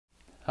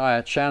Hi,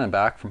 it's Shannon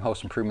back from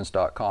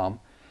houseimprovements.com,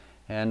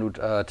 and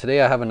today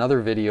I have another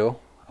video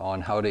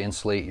on how to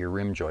insulate your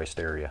rim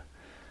joist area.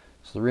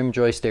 So the rim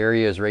joist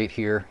area is right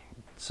here.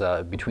 It's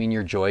between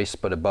your joists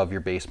but above your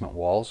basement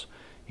walls.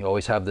 You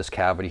always have this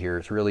cavity here.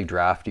 It's really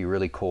drafty,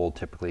 really cold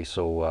typically,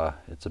 so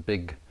it's a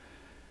big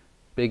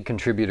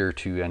contributor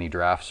to any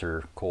drafts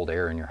or cold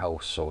air in your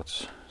house, so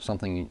it's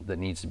something that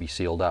needs to be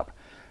sealed up.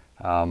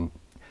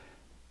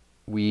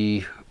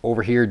 We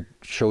over here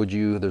showed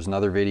you, there's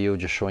another video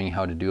just showing you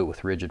how to do it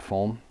with rigid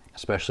foam,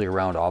 especially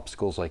around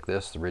obstacles like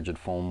this. The rigid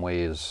foam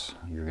way is,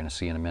 you're going to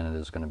see in a minute,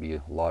 is going to be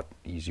a lot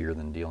easier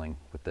than dealing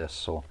with this.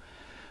 So,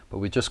 but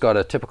we just got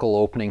a typical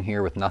opening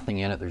here with nothing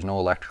in it. There's no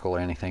electrical or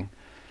anything.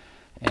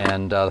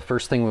 And the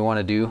first thing we want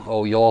to do,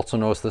 you'll also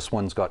notice this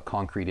one's got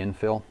concrete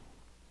infill.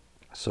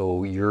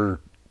 So your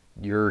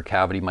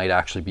cavity might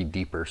actually be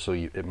deeper, so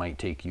it might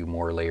take you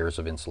more layers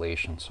of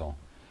insulation. So,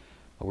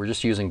 but we're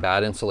just using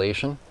Batt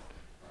insulation.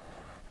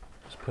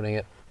 Just putting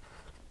it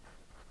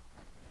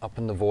up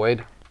in the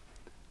void,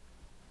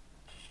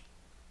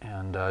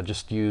 and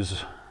just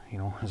use,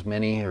 as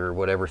many or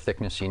whatever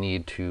thickness you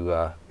need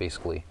to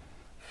basically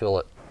fill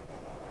it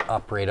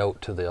up right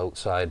out to the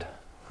outside.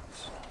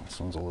 This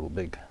one's a little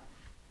big.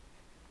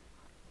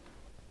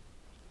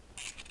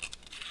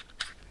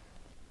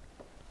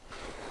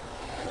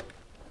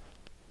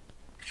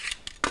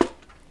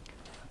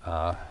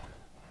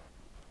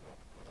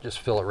 Just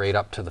fill it right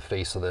up to the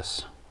face of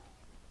this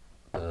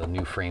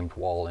new framed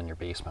wall in your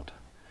basement.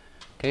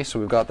 Okay, so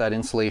we've got that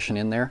insulation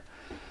in there.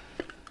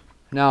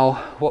 Now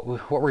what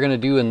we're going to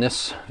do in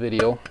this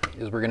video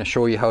is we're going to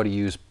show you how to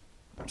use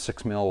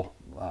 6mm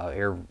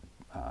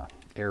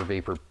air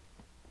vapor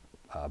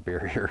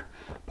barrier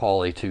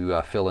poly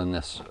to fill in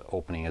this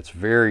opening. It's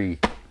very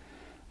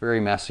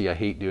messy. I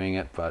hate doing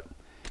it, but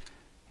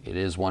it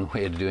is one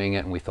way of doing it,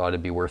 and we thought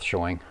it'd be worth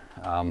showing.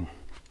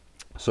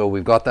 So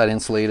we've got that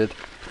insulated.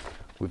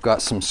 We've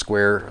got a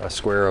square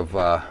of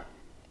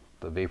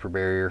the vapor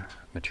barrier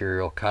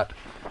material cut.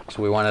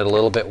 So we want it a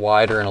little bit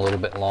wider and a little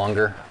bit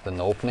longer than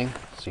the opening,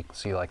 so you can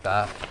see like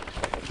that.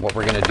 What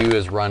we're going to do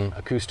is run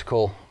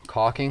acoustical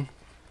caulking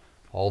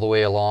all the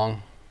way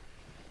along,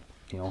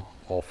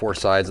 all four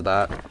sides of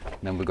that. And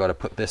then we've got to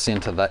put this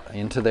into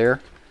there,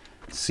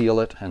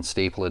 seal it, and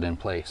staple it in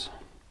place.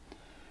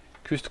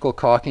 Acoustical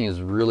caulking is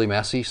really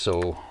messy,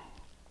 so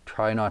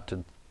try not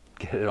to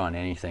get it on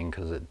anything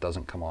because it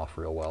doesn't come off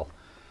real well.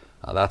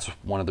 That's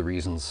one of the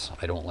reasons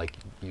I don't like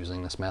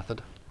using this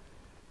method.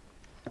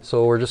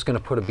 So we're just going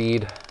to put a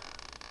bead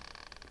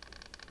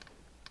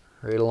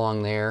right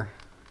along there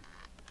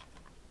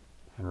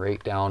and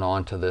right down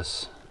onto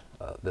this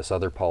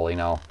other poly.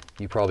 Now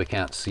you probably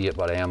can't see it,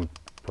 but I am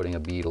putting a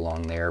bead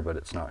along there, but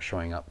it's not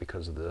showing up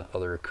because of the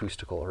other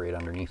acoustical right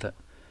underneath it.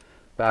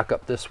 Back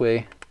up this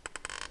way,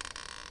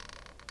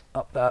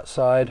 up that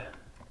side,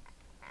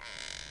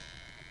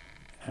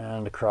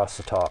 and across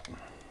the top.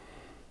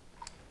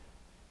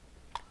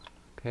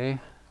 Okay,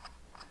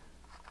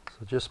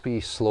 so just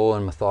be slow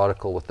and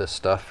methodical with this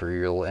stuff or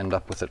you'll end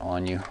up with it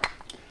on you.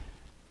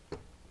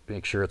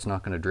 Make sure it's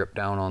not going to drip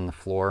down on the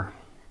floor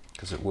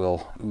because it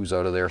will ooze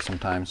out of there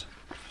sometimes.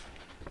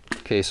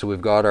 Okay, so we've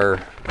got our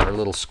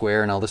little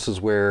square. Now this is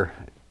where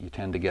you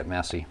tend to get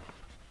messy.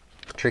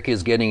 The trick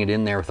is getting it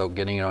in there without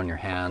getting it on your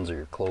hands or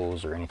your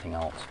clothes or anything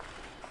else.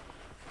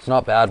 It's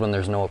not bad when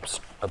there's no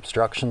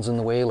obstructions in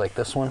the way like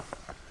this one.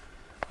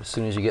 As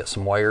soon as you get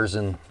some wires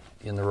in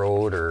the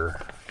road or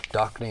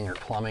ducting or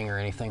plumbing or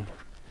anything,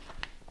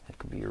 it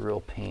could be a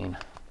real pain.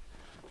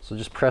 So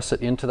just press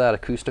it into that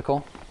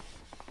acoustical,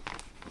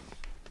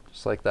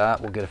 just like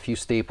that. We'll get a few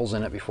staples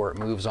in it before it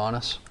moves on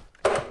us.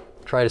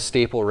 Try to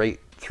staple right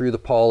through the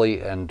poly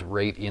and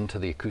right into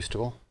the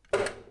acoustical.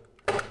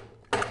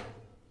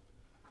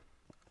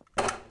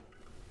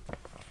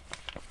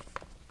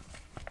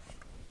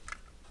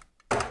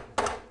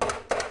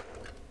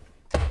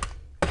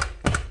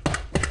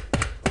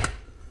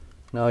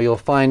 Now you'll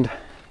find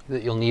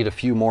that you'll need a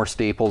few more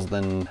staples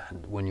than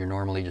when you're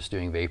normally just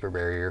doing vapor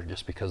barrier,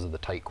 just because of the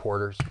tight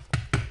quarters.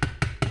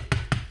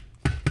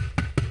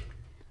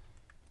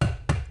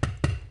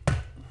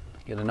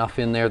 Get enough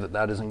in there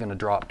that isn't going to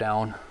drop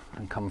down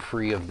and come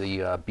free of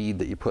the bead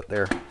that you put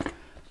there.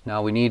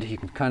 Now you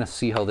can kind of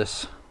see how the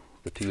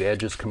two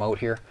edges come out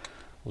here.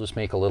 We'll just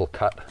make a little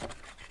cut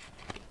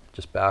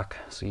just back.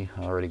 See,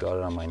 I already got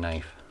it on my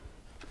knife.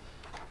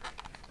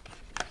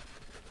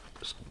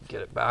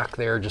 Get it back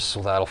there just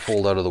so that'll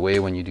fold out of the way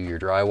when you do your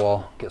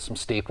drywall. Get some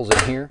staples in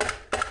here.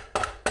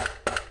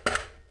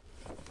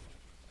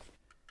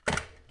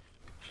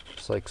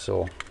 Just like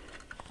so.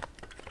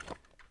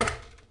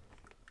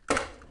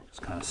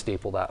 Just kind of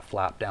staple that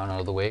flap down out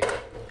of the way.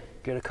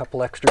 Get a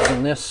couple extras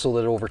in this so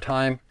that over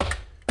time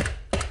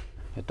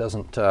it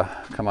doesn't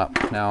come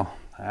up. Now,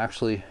 I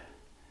actually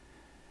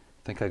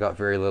think I got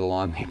very little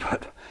on me,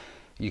 but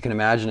you can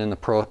imagine in the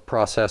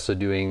process of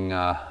doing,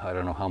 I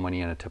don't know how many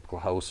in a typical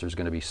house, there's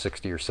going to be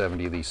 60 or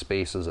 70 of these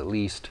spaces at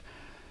least.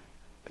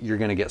 You're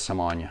going to get some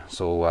on you.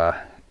 So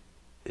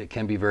it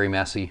can be very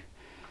messy,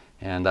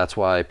 and that's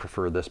why I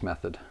prefer this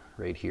method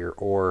right here,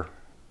 or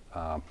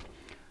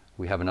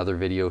We have another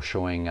video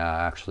showing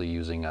actually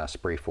using a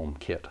spray foam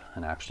kit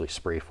and actually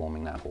spray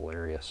foaming that whole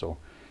area. So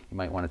you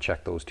might want to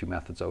check those two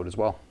methods out as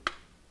well.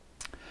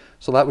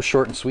 So that was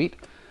short and sweet.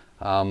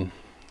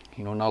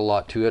 You know, not a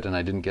lot to it, and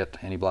I didn't get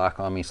any black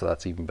on me, so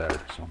that's even better.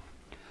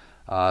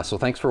 So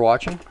thanks for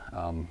watching.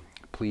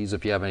 Please,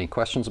 if you have any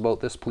questions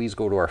about this, please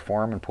go to our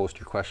forum and post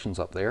your questions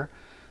up there.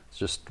 It's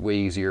just way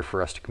easier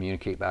for us to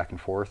communicate back and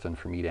forth and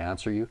for me to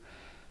answer you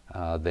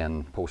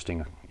than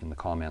posting in the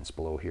comments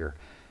below here.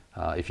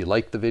 If you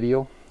like the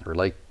video or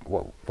like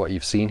what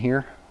you've seen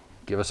here,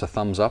 give us a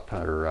thumbs up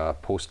or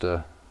post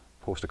a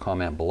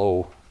comment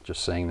below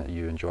just saying that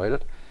you enjoyed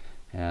it,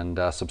 and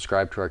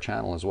subscribe to our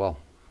channel as well.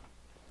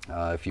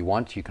 If you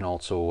want, you can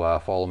also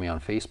follow me on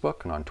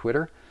Facebook and on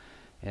Twitter,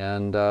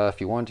 and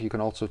if you want, you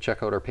can also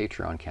check out our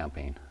Patreon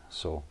campaign.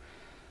 So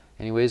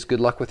anyways, good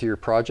luck with your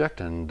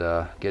project and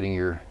getting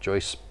your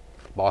joist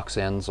box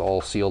ends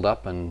all sealed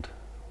up and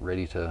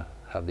ready to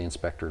have the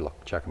inspector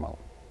check them out.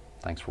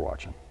 Thanks for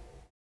watching.